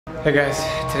Hey guys,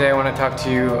 today I want to talk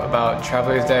to you about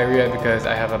traveler's diarrhea because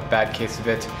I have a bad case of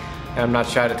it, and I'm not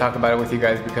shy to talk about it with you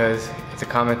guys because it's a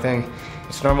common thing.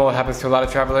 It's normal, it happens to a lot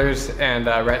of travelers, and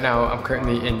right now I'm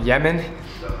currently in Yemen.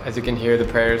 As you can hear the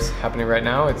prayers happening right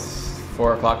now, it's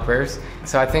 4 o'clock prayers.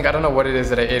 So I don't know what it is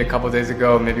that I ate a couple days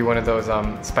ago, maybe one of those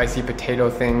spicy potato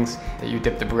things that you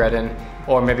dip the bread in,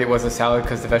 or maybe it was a salad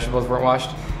because the vegetables weren't washed,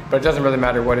 but it doesn't really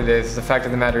matter what it is. The fact of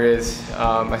the matter is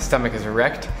my stomach is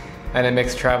wrecked. And it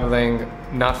makes traveling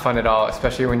not fun at all,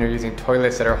 especially when you're using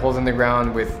toilets that are holes in the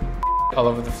ground with all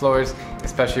over the floors,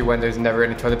 especially when there's never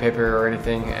any toilet paper or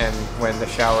anything, and when the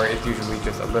shower is usually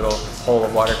just a little hole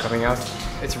of water coming out.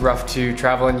 It's rough to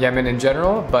travel in Yemen in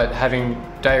general, but having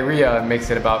diarrhea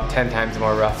makes it about 10 times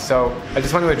more rough. So I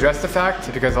just want to address the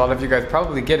fact because a lot of you guys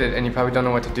probably get it and you probably don't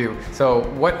know what to do. So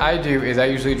what I do is I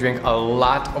usually drink a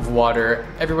lot of water.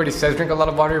 Everybody says drink a lot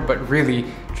of water, but really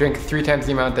drink 3 times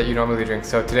the amount that you normally drink.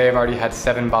 So today I've already had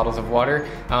 7 bottles of water,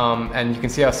 and you can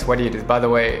see how sweaty it is. By the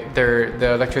way,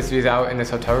 the electricity is out in this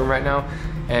hotel room right now,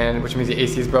 and which means the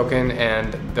AC is broken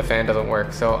and the fan doesn't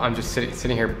work. So I'm just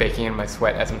sitting here baking in my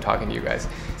sweat as I'm talking to you guys.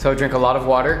 So drink a lot of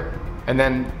water, and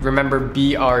then remember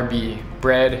BRB,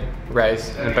 bread,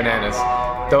 rice, and bananas.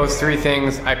 Those 3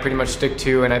 things I pretty much stick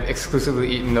to, and I've exclusively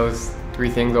eaten those 3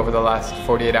 things over the last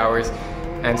 48 hours.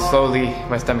 And slowly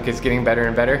my stomach is getting better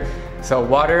and better. So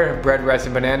water, bread, rice,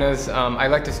 and bananas. I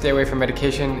like to stay away from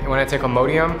medication. When I take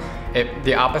Imodium,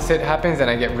 the opposite happens and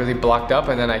I get really blocked up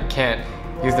and then I can't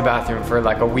use the bathroom for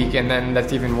like a week, and then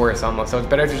that's even worse almost. So it's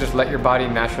better to just let your body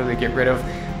naturally get rid of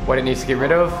what it needs to get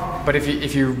rid of. But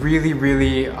if you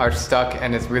really are stuck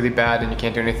and it's really bad and you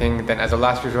can't do anything, then as a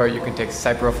last resort you can take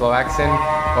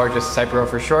ciprofloxacin, or just Cipro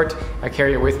for short. I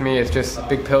carry it with me. It's just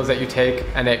big pills that you take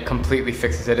and it completely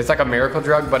fixes it. It's like a miracle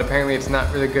drug, but apparently it's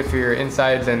not really good for your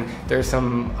insides and there's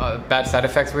some bad side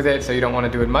effects with it, so you don't want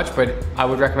to do it much. But I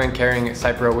would recommend carrying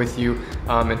Cipro with you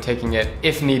and taking it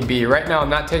if need be. Right now I'm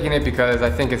not taking it because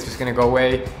I think it's just gonna go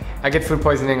away. I get food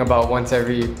poisoning about once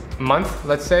every month,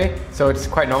 let's say, so it's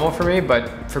quite normal for me,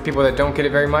 but for people that don't get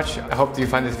it very much, I hope that you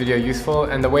find this video useful.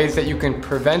 And the ways that you can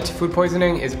prevent food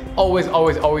poisoning is always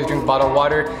drink bottled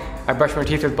water. I brush my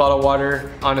teeth with bottled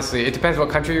water. Honestly, it depends what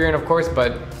country you're in, of course,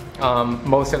 but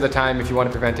most of the time, if you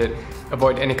want to prevent it,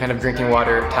 avoid any kind of drinking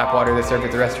water, tap water that's served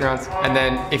at the restaurants. And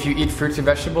then if you eat fruits and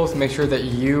vegetables, make sure that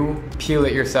you peel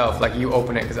it yourself, like you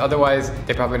open it, because otherwise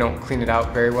they probably don't clean it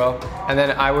out very well. And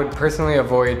then I would personally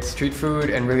avoid street food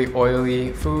and really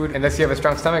oily food. Unless you have a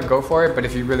strong stomach, go for it, but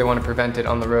if you really want to prevent it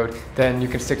on the road, then you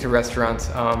can stick to restaurants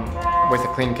with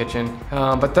a clean kitchen.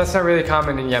 But that's not really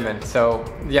common in Yemen. So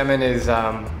Yemen is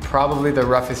probably the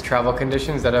roughest travel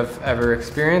conditions that I've ever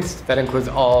experienced. That includes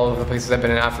all of the places I've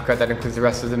been in Africa, that includes the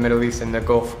rest of the Middle East and the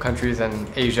Gulf countries and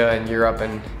Asia and Europe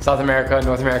and South America,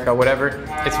 North America, whatever.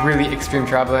 It's really extreme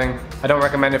traveling. I don't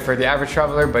recommend it for the average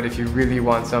traveler, but if you really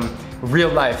want some real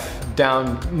life,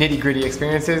 down nitty-gritty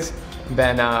experiences,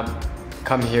 then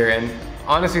come here. And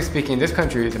honestly speaking, this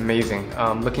country is amazing.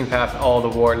 Looking past all the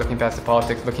war, looking past the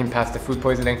politics, looking past the food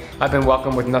poisoning, I've been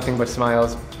welcomed with nothing but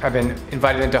smiles. I've been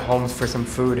invited into homes for some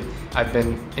food. I've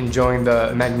been enjoying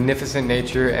the magnificent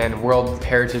nature and world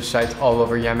heritage sites all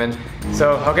over Yemen.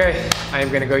 So, okay, I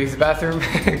am gonna go use the bathroom.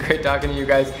 Great talking to you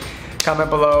guys. Comment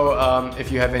below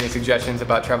if you have any suggestions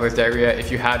about traveler's diarrhea,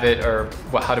 if you have it, or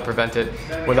how to prevent it.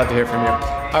 We'd love to hear from you.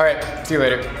 All right, see you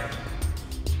later.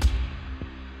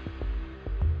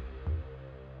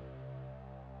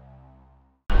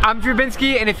 I'm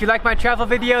Binsky, and if you like my travel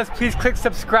videos, please click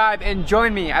subscribe and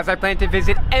join me as I plan to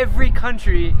visit every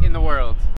country in the world.